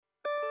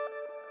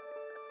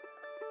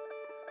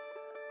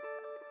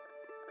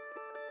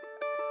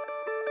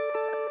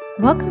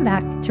Welcome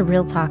back to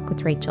Real Talk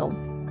with Rachel.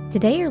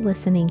 Today you're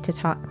listening to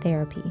Talk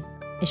Therapy,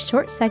 a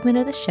short segment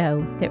of the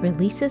show that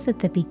releases at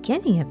the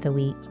beginning of the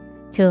week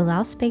to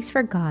allow space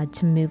for God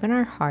to move in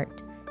our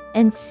heart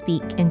and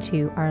speak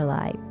into our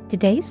lives.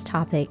 Today's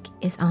topic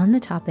is on the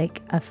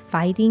topic of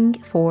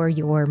fighting for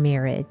your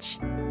marriage.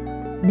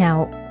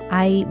 Now,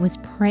 I was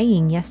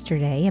praying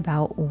yesterday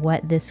about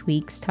what this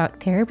week's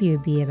Talk Therapy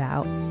would be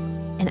about,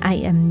 and I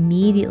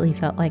immediately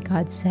felt like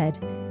God said,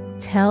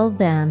 tell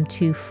them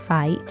to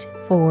fight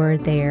for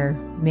their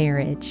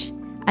marriage.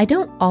 I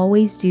don't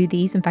always do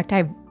these. In fact,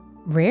 I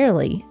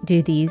rarely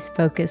do these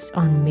focused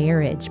on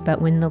marriage, but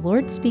when the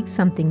Lord speaks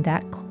something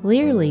that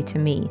clearly to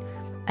me,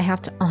 I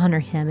have to honor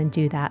Him and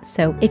do that.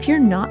 So if you're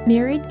not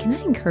married, can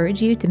I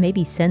encourage you to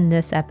maybe send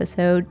this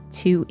episode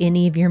to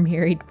any of your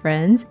married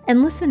friends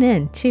and listen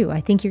in too?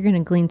 I think you're going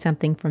to glean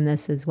something from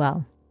this as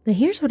well. But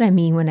here's what I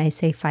mean when I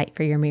say fight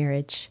for your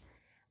marriage.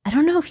 I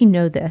don't know if you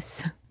know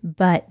this,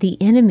 but the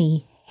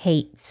enemy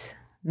hates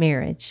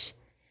marriage.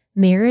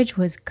 Marriage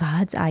was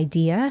God's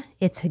idea.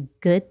 It's a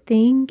good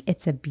thing.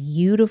 It's a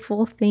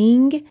beautiful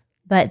thing.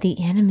 But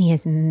the enemy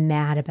is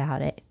mad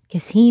about it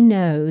because he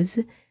knows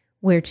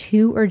where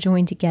two are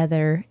joined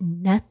together,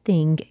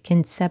 nothing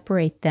can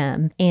separate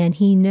them. And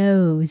he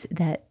knows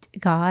that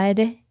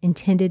God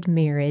intended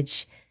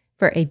marriage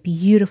for a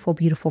beautiful,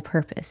 beautiful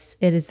purpose.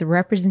 It is the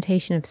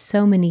representation of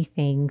so many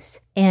things.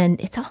 And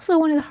it's also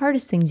one of the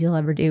hardest things you'll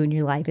ever do in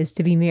your life is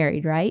to be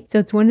married, right? So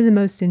it's one of the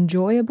most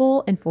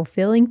enjoyable and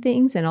fulfilling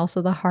things and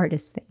also the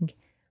hardest thing.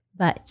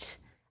 But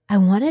I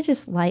want to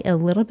just light a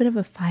little bit of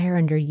a fire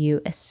under you,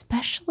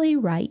 especially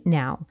right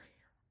now.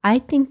 I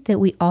think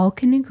that we all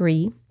can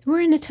agree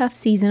we're in a tough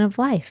season of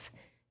life.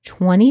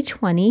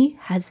 2020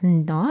 has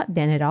not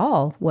been at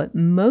all what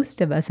most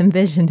of us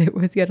envisioned it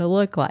was going to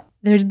look like.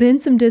 There's been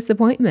some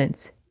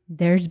disappointments.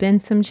 There's been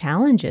some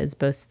challenges,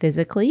 both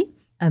physically,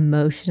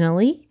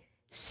 emotionally,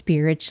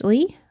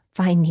 spiritually,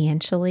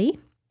 financially.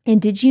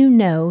 And did you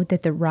know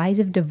that the rise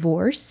of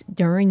divorce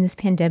during this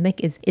pandemic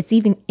it's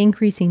even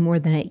increasing more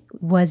than it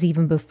was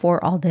even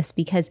before all this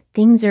because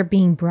things are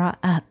being brought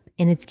up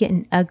and it's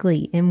getting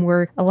ugly and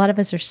a lot of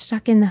us are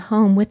stuck in the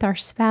home with our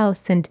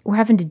spouse and we're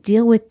having to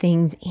deal with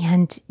things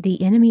and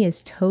the enemy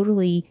is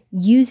totally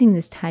using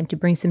this time to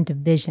bring some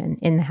division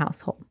in the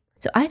household.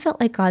 So I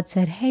felt like God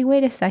said, hey,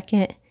 wait a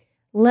second,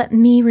 let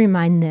me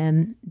remind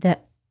them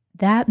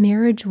that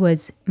marriage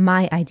was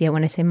my idea.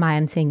 When I say my,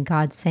 I'm saying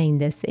God's saying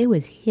this. It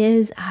was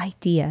His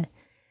idea.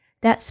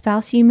 That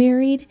spouse you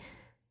married,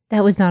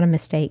 that was not a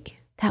mistake.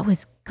 That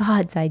was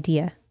God's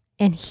idea.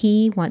 And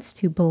He wants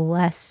to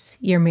bless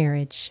your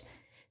marriage.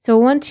 So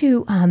we're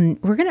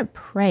going to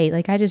pray.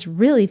 Like I just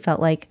really felt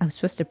like I was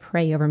supposed to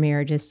pray over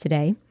marriages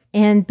today.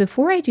 And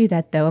before I do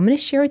that though, I'm going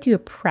to share with you a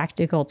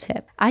practical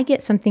tip. I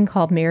get something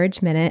called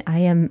Marriage Minute. I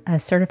am a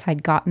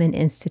certified Gottman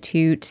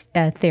Institute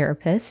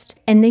therapist,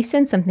 and they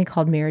send something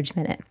called Marriage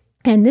Minute.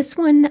 And this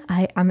one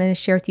I'm going to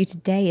share with you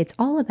today. It's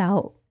all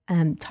about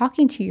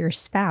talking to your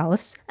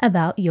spouse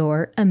about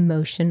your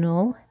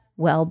emotional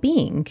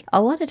well-being.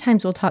 A lot of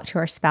times we'll talk to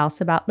our spouse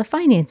about the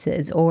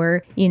finances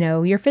or,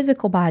 your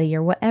physical body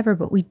or whatever,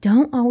 but we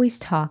don't always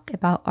talk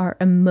about our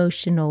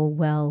emotional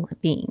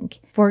well-being.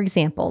 For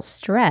example,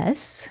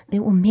 stress, it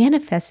will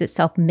manifest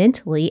itself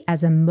mentally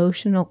as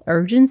emotional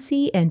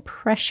urgency and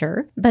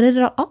pressure, but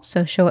it'll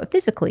also show up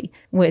physically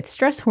with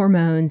stress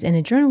hormones and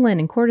adrenaline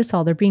and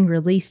cortisol. They're being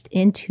released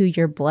into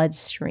your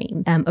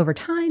bloodstream. Over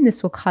time,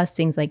 this will cause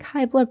things like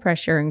high blood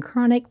pressure and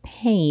chronic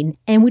pain,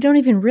 and we don't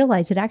even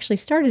realize it actually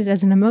started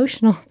as an emotional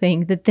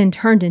thing that then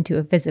turned into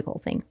a physical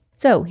thing.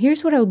 So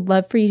here's what I would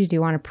love for you to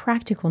do on a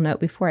practical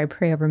note before I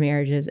pray over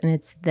marriages, and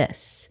it's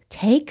this.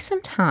 Take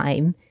some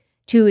time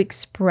to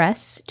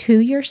express to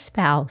your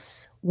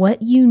spouse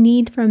what you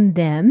need from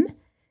them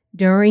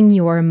during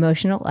your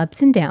emotional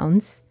ups and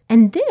downs,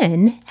 and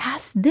then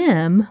ask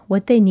them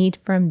what they need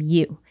from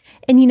you.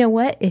 And you know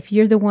what? If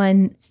you're the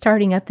one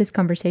starting up this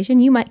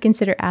conversation, you might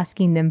consider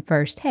asking them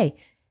first, hey,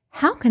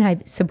 how can I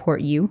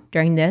support you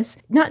during this?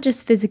 Not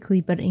just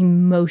physically, but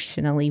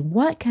emotionally.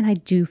 What can I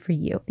do for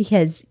you?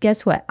 Because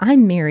guess what?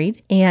 I'm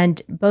married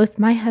and both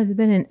my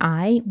husband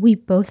and we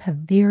both have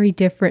very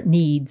different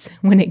needs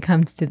when it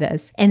comes to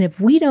this. And if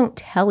we don't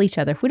tell each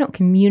other, if we don't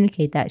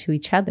communicate that to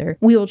each other,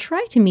 we will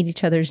try to meet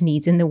each other's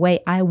needs in the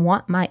way I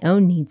want my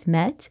own needs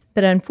met.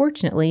 But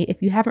unfortunately,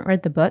 if you haven't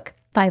read the book,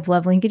 5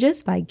 Love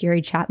Languages by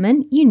Gary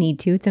Chapman, you need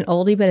to. It's an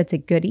oldie, but it's a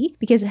goodie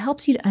because it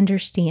helps you to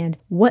understand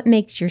what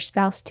makes your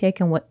spouse tick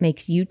and what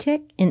makes you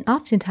tick. And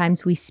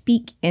oftentimes we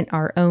speak in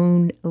our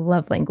own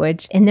love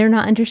language and they're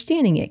not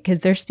understanding it because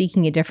they're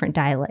speaking a different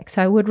dialect.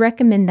 So I would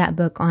recommend that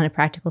book on a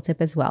practical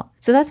tip as well.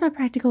 So that's my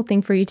practical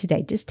thing for you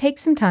today. Just take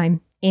some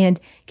time and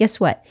guess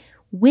what?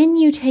 When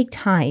you take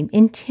time,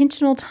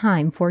 intentional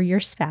time for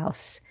your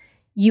spouse,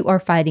 you are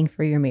fighting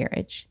for your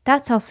marriage.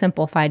 That's how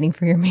simple fighting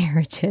for your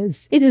marriage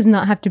is. It does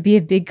not have to be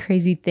a big,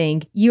 crazy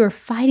thing. You are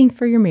fighting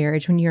for your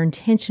marriage when you're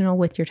intentional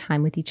with your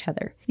time with each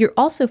other. You're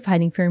also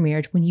fighting for your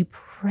marriage when you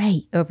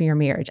pray over your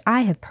marriage.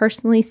 I have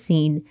personally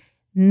seen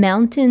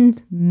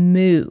mountains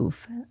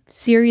move,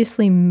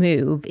 seriously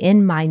move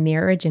in my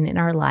marriage and in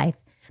our life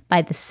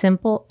by the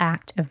simple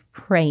act of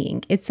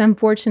praying. It's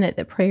unfortunate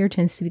that prayer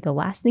tends to be the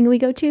last thing we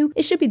go to.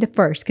 It should be the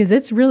first, because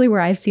it's really where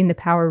I've seen the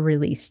power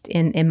released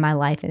in my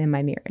life and in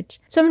my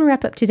marriage. So I'm going to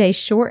wrap up today's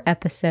short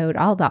episode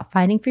all about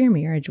fighting for your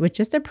marriage with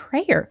just a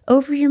prayer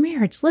over your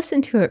marriage.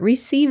 Listen to it,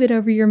 receive it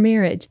over your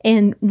marriage,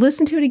 and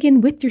listen to it again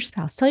with your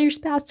spouse. Tell your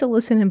spouse to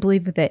listen and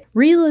believe with it.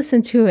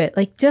 Re-listen to it.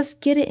 Just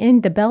get it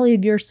in the belly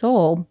of your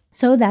soul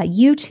so that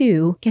you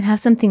too can have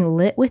something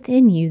lit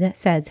within you that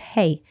says,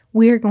 hey,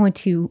 we're going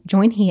to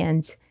join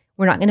hands.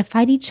 We're not going to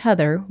fight each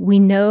other. We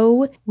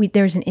know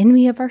there's an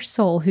enemy of our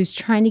soul who's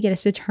trying to get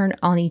us to turn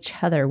on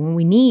each other when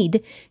we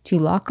need to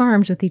lock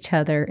arms with each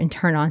other and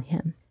turn on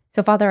him.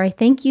 So, Father, I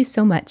thank you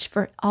so much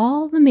for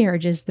all the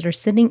marriages that are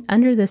sitting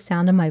under the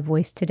sound of my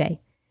voice today.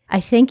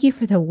 I thank you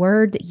for the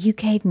word that you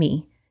gave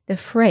me, the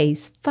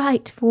phrase,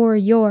 fight for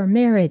your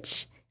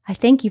marriage. I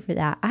thank you for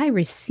that. I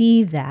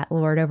receive that,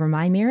 Lord, over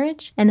my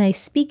marriage, and I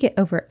speak it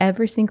over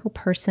every single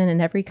person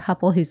and every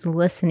couple who's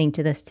listening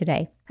to this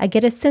today. I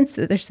get a sense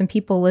that there's some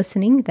people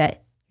listening that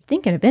are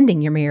thinking of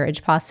ending your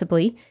marriage,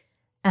 possibly,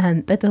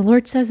 but the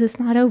Lord says it's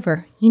not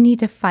over. You need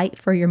to fight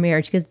for your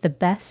marriage because the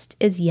best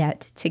is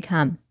yet to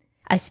come.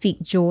 I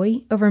speak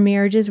joy over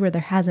marriages where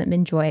there hasn't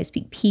been joy. I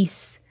speak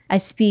peace. I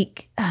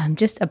speak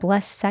just a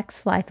blessed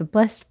sex life, a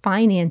blessed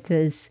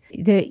finances,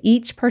 that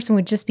each person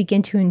would just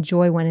begin to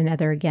enjoy one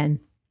another again.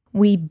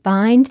 We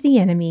bind the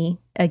enemy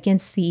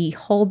against the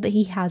hold that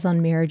he has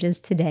on marriages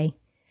today.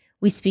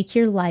 We speak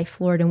your life,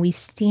 Lord, and we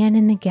stand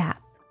in the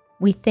gap.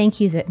 We thank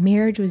you that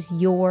marriage was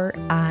your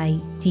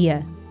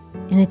idea.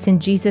 And it's in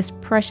Jesus'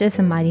 precious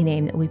and mighty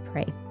name that we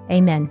pray.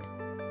 Amen.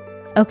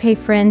 Okay,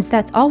 friends,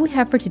 that's all we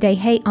have for today.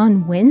 Hey,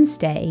 on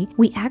Wednesday,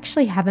 we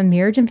actually have a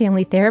marriage and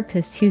family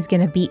therapist who's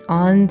going to be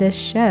on the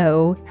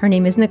show. Her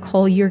name is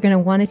Nicole. You're going to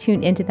want to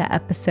tune into that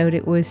episode.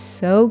 It was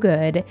so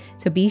good.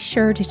 So be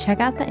sure to check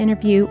out the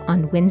interview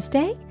on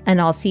Wednesday, and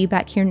I'll see you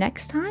back here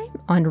next time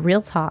on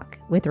Real Talk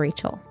with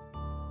Rachel.